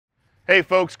Hey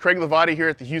folks, Craig Lavati here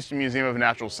at the Houston Museum of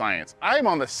Natural Science. I am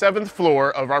on the 7th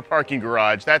floor of our parking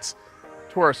garage. That's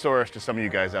Torosaurus to some of you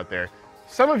guys out there.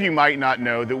 Some of you might not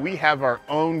know that we have our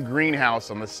own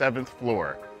greenhouse on the 7th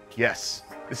floor. Yes,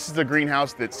 this is the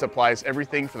greenhouse that supplies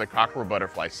everything for the Cockrell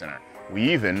Butterfly Center.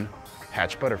 We even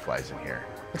hatch butterflies in here.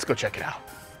 Let's go check it out.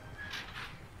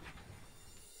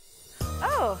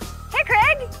 Oh, hey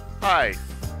Craig! Hi,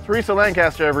 Theresa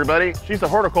Lancaster everybody. She's the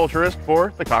horticulturist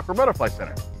for the Cockrell Butterfly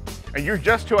Center. And you're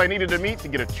just who I needed to meet to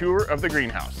get a tour of the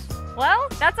greenhouse. Well,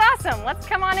 that's awesome. Let's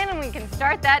come on in and we can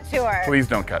start that tour. Please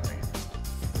don't cut me.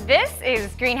 This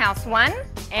is Greenhouse 1,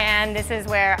 and this is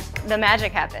where the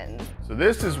magic happens. So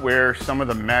this is where some of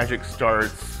the magic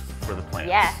starts for the plants.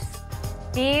 Yes.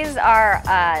 These are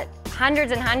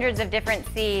hundreds and hundreds of different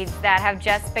seeds that have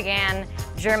just began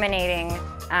germinating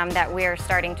that we're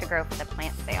starting to grow for the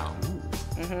plant sale.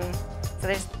 So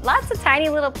there's lots of tiny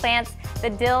little plants. The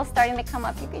dill's starting to come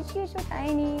up. You can see it's so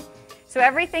tiny. So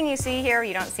everything you see here,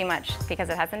 you don't see much because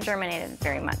it hasn't germinated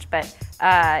very much, but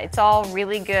it's all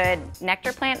really good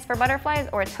nectar plants for butterflies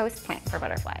or it's host plant for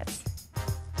butterflies.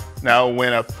 Now,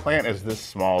 when a plant is this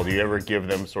small, do you ever give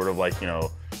them sort of like,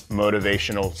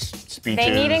 motivational speeches? They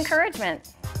need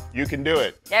encouragement. You can do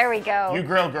it. There we go. You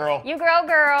grow, girl. You grow,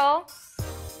 girl. All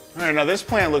right, now this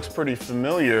plant looks pretty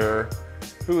familiar.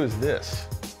 Who is this?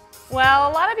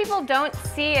 Well, a lot of people don't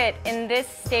see it in this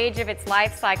stage of its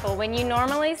life cycle. When you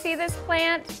normally see this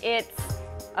plant, it's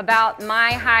about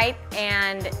my height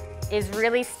and is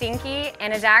really stinky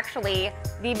and is actually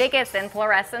the biggest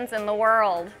inflorescence in the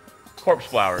world. Corpse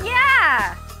flower.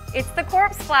 Yeah, it's the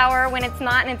corpse flower when it's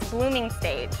not in its blooming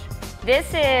stage.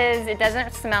 It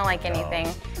doesn't smell like anything.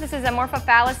 No. This is a Morpho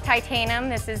Phallus titanum.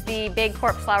 This is the big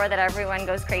corpse flower that everyone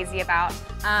goes crazy about.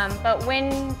 But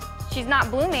when she's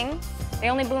not blooming, they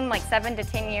only bloom like every 7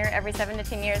 to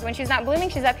 10 years. When she's not blooming,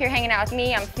 she's up here hanging out with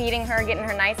me. I'm feeding her, getting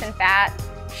her nice and fat.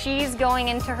 She's going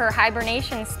into her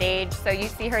hibernation stage. So you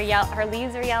see her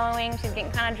leaves are yellowing. She's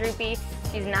getting kind of droopy.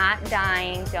 She's not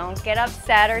dying. Don't get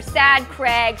upset or sad,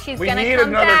 Craig. She's gonna come back. We need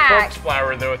another corpse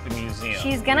flower though at the museum.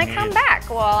 She's gonna come back.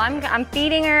 Well, I'm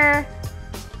feeding her,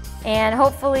 and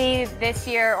hopefully this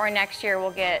year or next year we'll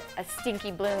get a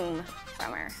stinky bloom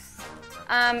from her.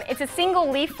 It's a single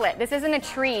leaflet. This isn't a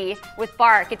tree with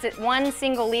bark. It's one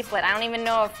single leaflet. I don't even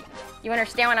know if you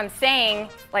understand what I'm saying.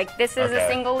 Like, this is a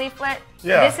single leaflet.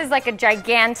 Yeah. This is like a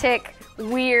gigantic,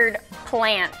 weird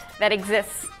plant that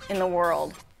exists in the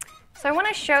world. So I want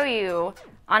to show you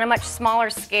on a much smaller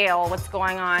scale what's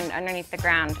going on underneath the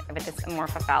ground with this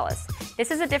Morpho Phallus. This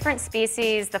is a different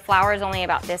species. The flower is only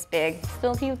about this big.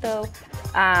 Still cute though.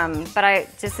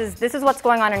 This is what's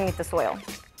going on underneath the soil.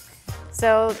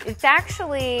 So it's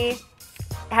actually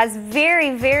has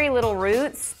very, very little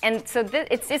roots, and so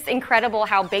it's just incredible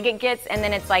how big it gets, and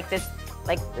then it's like this,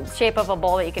 like the shape of a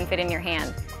bowl that you can fit in your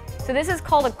hand. So this is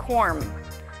called a corm,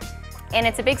 and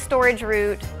it's a big storage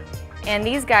root, and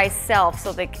these guys self,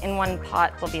 so like in one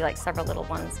pot will be like several little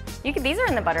ones. These are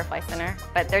in the Butterfly Center,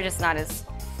 but they're just not as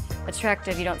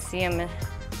attractive. You don't see them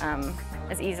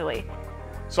as easily.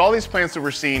 So all these plants that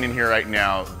we're seeing in here right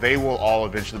now, they will all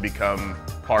eventually become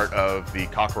part of the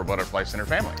Cockrell Butterfly Center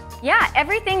family. Yeah,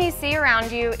 everything you see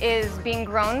around you is being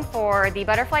grown for the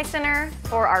Butterfly Center,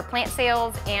 for our plant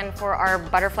sales, and for our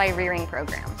butterfly rearing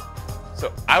program.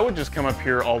 So I would just come up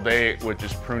here all day with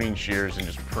just pruning shears and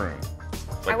just prune.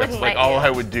 Like that's like all I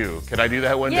would do. Could I do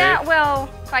that one day? Yeah, well,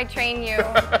 if I train you.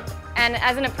 And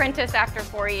as an apprentice after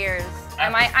 4 years, I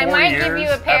might give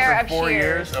you a pair of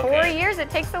shears. Okay. 4 years, it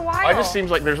takes a while. It just seems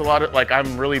like there's a lot of,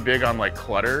 I'm really big on like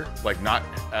clutter,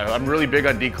 I'm really big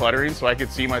on decluttering, so I could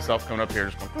see myself coming up here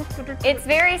just going. It's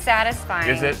very satisfying.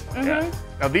 Is it? Yeah.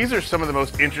 Now these are some of the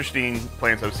most interesting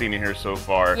plants I've seen in here so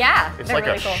far. Yeah, it's they're like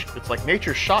really cool. It's like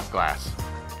nature's shot glass.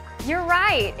 You're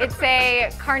right. It's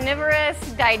a carnivorous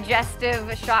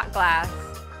digestive shot glass.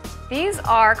 These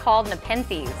are called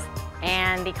Nepenthes,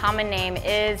 and the common name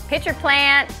is pitcher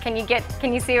plant. Can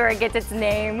you see where it gets its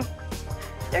name?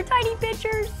 They're tiny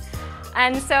pitchers.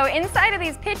 And so inside of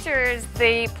these pitchers,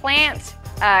 the plant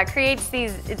creates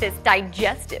this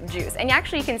digestive juice. And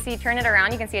actually you can see, turn it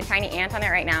around, you can see a tiny ant on it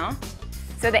right now.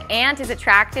 So the ant is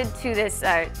attracted to this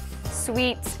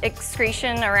sweet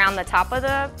excretion around the top of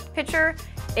the pitcher.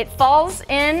 It falls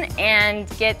in and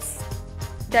gets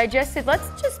digested.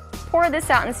 Let's just pour this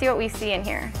out and see what we see in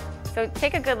here. So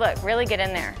take a good look, really get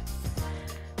in there.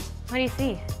 What do you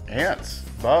see? Ants,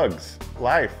 bugs,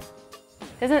 life.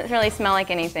 Doesn't really smell like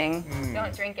anything.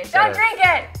 Don't drink it. Don't drink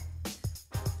it!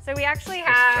 So we actually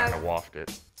have trying to waft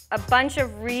it. A bunch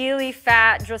of really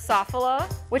fat Drosophila,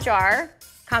 which are,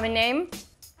 common name,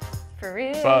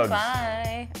 Bugs.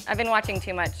 Bye. I've been watching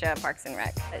too much Parks and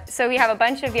Rec. So we have a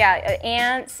bunch of,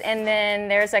 ants, and then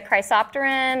there's a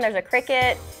chrysopteran, there's a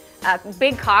cricket,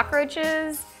 big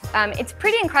cockroaches. It's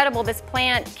pretty incredible. This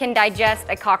plant can digest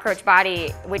a cockroach body,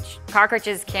 which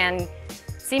cockroaches can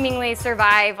seemingly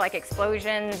survive like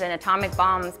explosions and atomic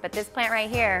bombs, but this plant right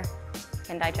here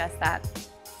can digest that.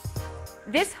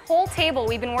 This whole table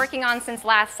we've been working on since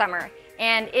last summer,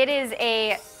 and it is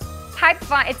a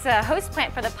it's a host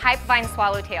plant for the Pipevine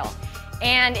Swallowtail.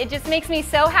 And it just makes me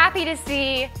so happy to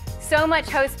see so much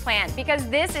host plant, because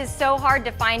this is so hard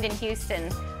to find in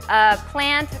Houston. A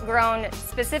plant grown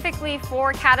specifically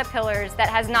for caterpillars that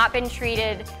has not been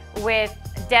treated with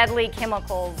deadly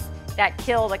chemicals that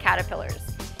kill the caterpillars.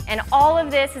 And all of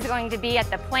this is going to be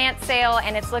at the plant sale,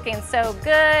 and it's looking so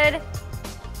good.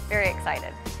 Very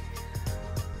excited.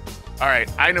 All right,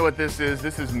 I know what this is.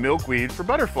 This is milkweed for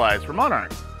butterflies for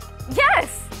Monarchs.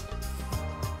 Yes!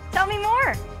 Tell me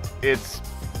more. It's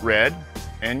red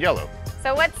and yellow.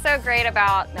 So what's so great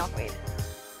about milkweed?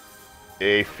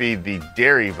 They feed the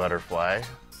dairy butterfly.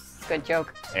 Good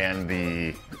joke. And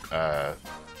the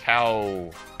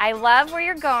cow. I love where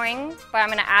you're going, but I'm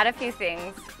gonna add a few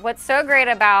things. What's so great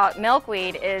about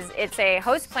milkweed is it's a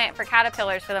host plant for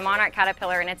caterpillars, for the monarch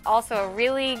caterpillar, and it's also a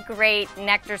really great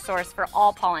nectar source for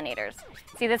all pollinators.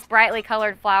 See this brightly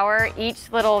colored flower?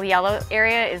 Each little yellow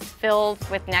area is filled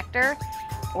with nectar,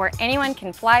 where anyone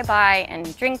can fly by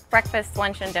and drink breakfast,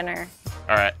 lunch, and dinner.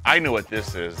 All right, I know what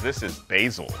this is. This is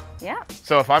basil. Yeah.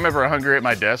 So if I'm ever hungry at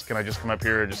my desk, can I just come up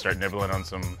here and just start nibbling on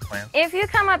some plants? If you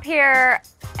come up here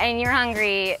and you're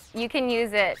hungry, you can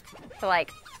use it to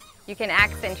you can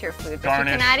accent your food, but you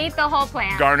cannot eat the whole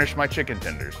plant. Garnish my chicken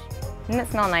tenders. Doesn't it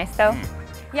smell nice though?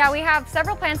 Yeah, we have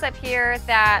several plants up here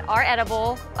that are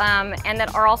edible and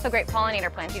that are also great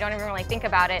pollinator plants. You don't even really think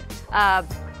about it.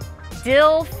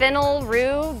 Dill, fennel,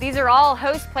 rue, these are all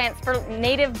host plants for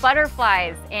native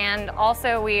butterflies, and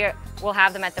also we will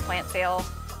have them at the plant sale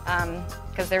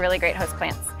because they're really great host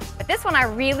plants. But this one I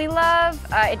really love.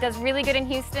 It does really good in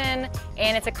Houston,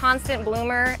 and it's a constant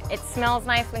bloomer. It smells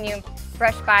nice when you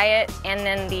brush by it, and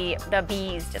then the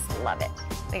bees just love it.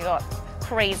 They go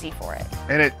crazy for it.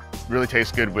 And it really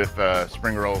tastes good with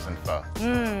spring rolls and pho.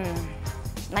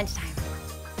 Lunchtime.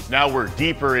 Now we're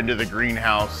deeper into the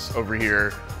greenhouse over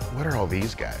here. What are all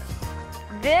these guys?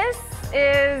 This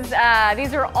is,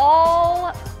 these are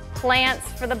all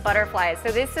plants for the butterflies. So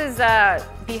this is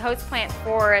the host plant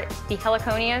for the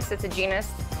heliconius. It's a genus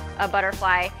of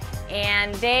butterfly,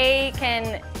 and they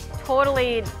can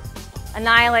totally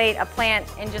annihilate a plant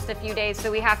in just a few days.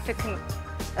 So we have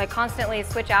to constantly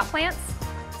switch out plants.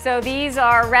 So these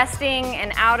are resting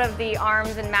and out of the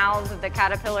arms and mouths of the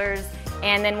caterpillars,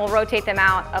 and then we'll rotate them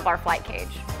out of our flight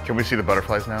cage. Can we see the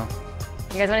butterflies now?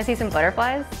 You guys want to see some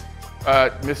butterflies?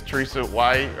 Miss Theresa,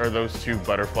 why are those two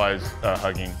butterflies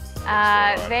hugging?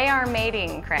 They are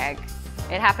mating, Craig.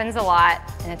 It happens a lot,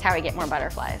 and it's how we get more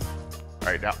butterflies. All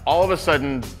right, now all of a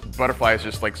sudden, butterflies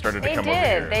just started to come over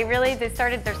here. They're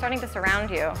starting to surround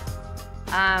you.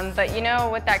 But you know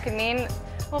what that could mean?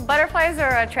 Well, butterflies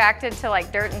are attracted to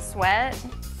dirt and sweat.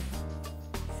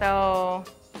 So.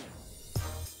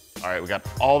 All right, we got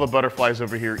all the butterflies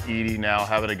over here eating now,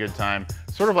 having a good time.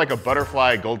 Sort of like a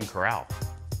butterfly golden corral.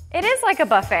 It is like a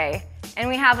buffet, and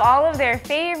we have all of their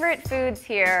favorite foods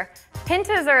here.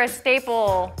 Pintas are a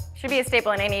staple, should be a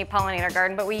staple in any pollinator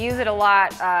garden, but we use it a lot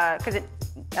because it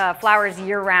flowers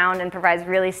year-round and provides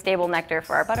really stable nectar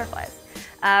for our butterflies.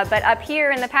 But up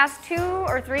here, in the past 2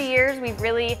 or 3 years, we've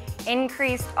really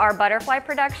increased our butterfly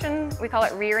production. We call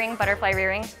it rearing, butterfly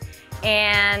rearing.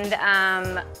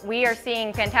 And we are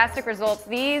seeing fantastic results.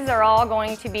 These are all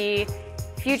going to be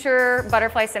future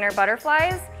Butterfly Center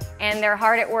butterflies, and they're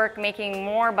hard at work making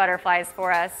more butterflies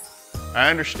for us.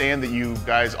 I understand that you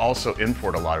guys also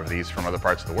import a lot of these from other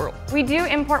parts of the world. We do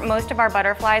import most of our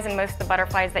butterflies and most of the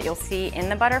butterflies that you'll see in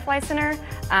the Butterfly Center,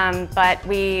 but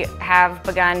we have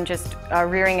begun just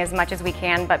rearing as much as we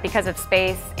can, but because of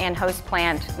space and host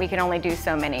plant, we can only do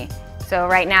so many. So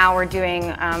right now we're doing,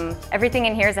 everything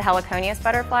in here is a heliconius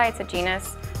butterfly. It's a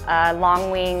genus.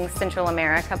 Long-wing Central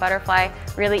America butterfly,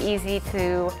 really easy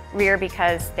to rear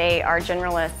because they are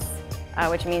generalists,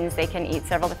 which means they can eat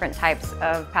several different types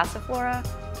of passiflora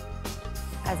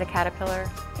as a caterpillar.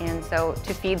 And so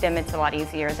to feed them, it's a lot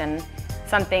easier than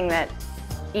something that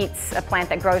eats a plant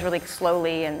that grows really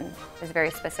slowly and is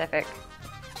very specific.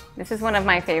 This is one of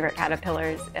my favorite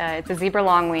caterpillars. It's a zebra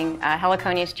longwing,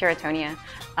 Heliconius cheritonia,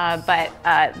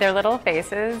 but their little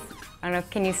faces, I don't know,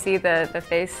 can you see the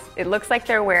face? It looks like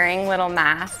they're wearing little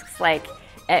masks, I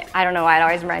don't know why, it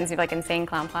always reminds me of Insane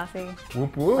Clown Posse.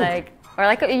 Whoop whoop. Or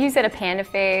like you said, a panda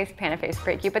face. Panda face is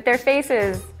pretty cute, but their face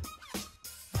is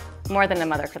more than a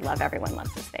mother could love. Everyone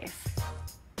loves this face.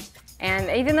 And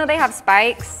even though they have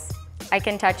spikes, I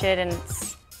can touch it and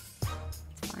it's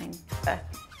fine.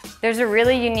 There's a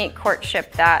really unique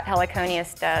courtship that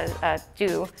Heliconius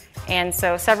do. And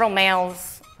so several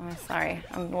males, oh, sorry,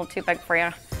 I'm a little too big for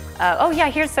you. Oh yeah,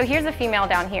 here's a female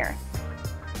down here.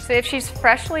 So if she's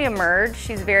freshly emerged,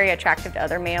 she's very attractive to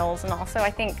other males. And also I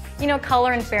think, you know,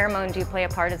 color and pheromone do play a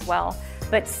part as well.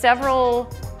 But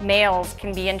several males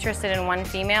can be interested in one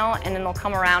female and then they'll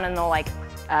come around and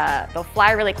they'll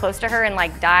fly really close to her and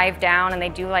like dive down and they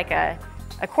do like a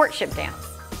courtship dance.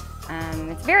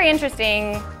 It's very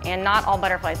interesting and not all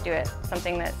butterflies do it.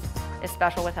 Something that is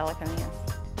special with Heliconius.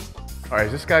 All right,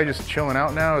 is this guy just chilling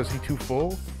out now? Is he too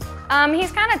full?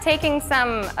 He's kind of taking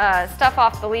some stuff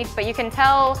off the leaf, but you can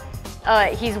tell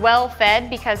he's well fed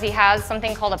because he has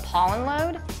something called a pollen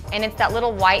load, and it's that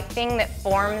little white thing that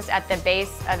forms at the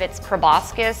base of its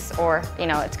proboscis, or you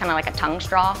know, it's kind of like a tongue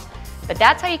straw. But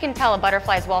that's how you can tell a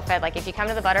butterfly is well fed. Like if you come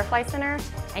to the Butterfly Center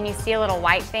and you see a little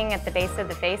white thing at the base of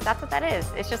the face, that's what that is.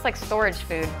 It's just like storage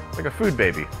food. It's like a food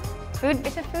baby.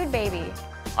 It's a food baby.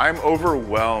 I'm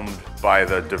overwhelmed by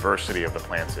the diversity of the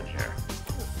plants in here.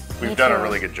 We've done a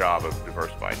really good job of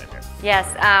diversifying in here.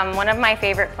 Yes, one of my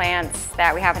favorite plants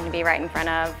that we happen to be right in front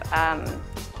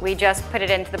of, we just put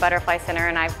it into the Butterfly Center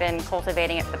and I've been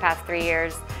cultivating it for the past 3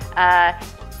 years.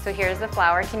 So here's the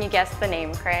flower. Can you guess the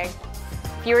name, Craig?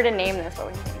 If you were to name this, what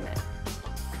would you name it?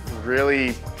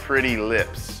 Really pretty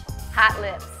lips. Hot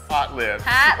lips. Hot lips.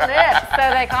 Hot lips.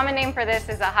 So the common name for this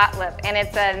is a hot lip, and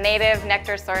it's a native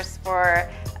nectar source for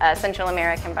Central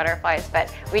American butterflies.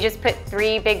 But we just put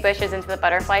 3 big bushes into the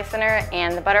Butterfly Center,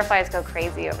 and the butterflies go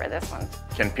crazy over this one.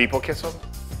 Can people kiss them?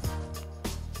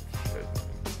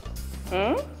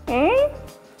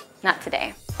 Not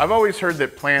today. I've always heard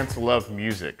that plants love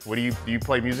music. What do you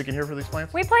play music in here for these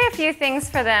plants? We play a few things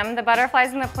for them. The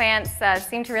butterflies and the plants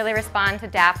seem to really respond to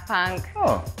Daft Punk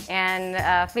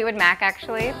and Fleetwood Mac,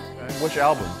 actually. Which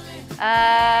album?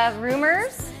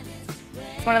 Rumors.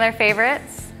 It's one of their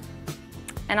favorites.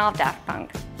 And all of Daft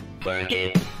Punk. Work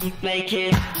it, make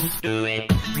it, do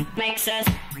it, makes us.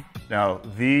 Now,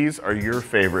 these are your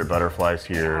favorite butterflies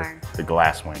here, the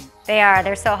glasswing. They are.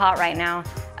 They're so hot right now.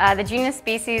 The genus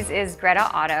species is Greta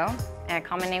Otto, a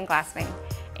common name glasswing.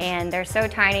 And they're so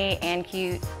tiny and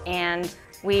cute. And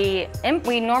we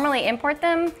normally import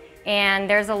them, and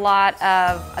there's a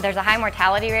high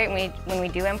mortality rate when we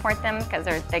do import them because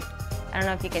they're like, I don't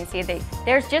know if you can see,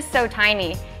 they're just so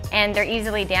tiny and they're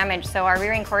easily damaged. So our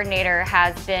rearing coordinator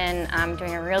has been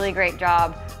doing a really great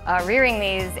job rearing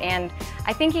these, and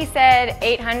I think he said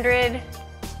 800.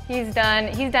 He's done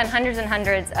hundreds and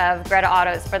hundreds of Greta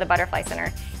Ottos for the Butterfly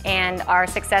Center, and our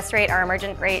success rate, our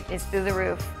emergent rate is through the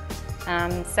roof.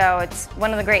 So it's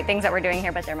one of the great things that we're doing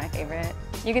here, but they're my favorite.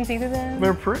 You can see through them.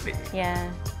 They're pretty.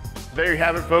 Yeah. There you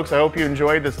have it, folks. I hope you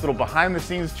enjoyed this little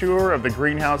behind-the-scenes tour of the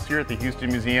greenhouse here at the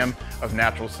Houston Museum of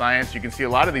Natural Science. You can see a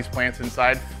lot of these plants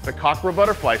inside the Cockrell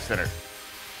Butterfly Center.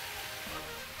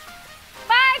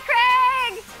 Bye,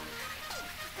 Craig!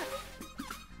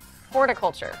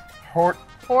 Horticulture.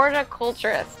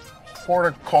 Horticulturist.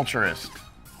 Horticulturist.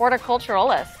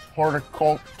 Horticulturalist.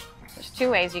 There's 2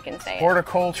 ways you can say it.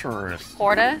 Horticulturist.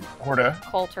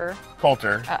 Horticulture.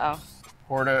 Culture. Uh-oh.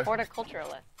 Horticulturalist.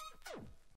 Horticulturalist.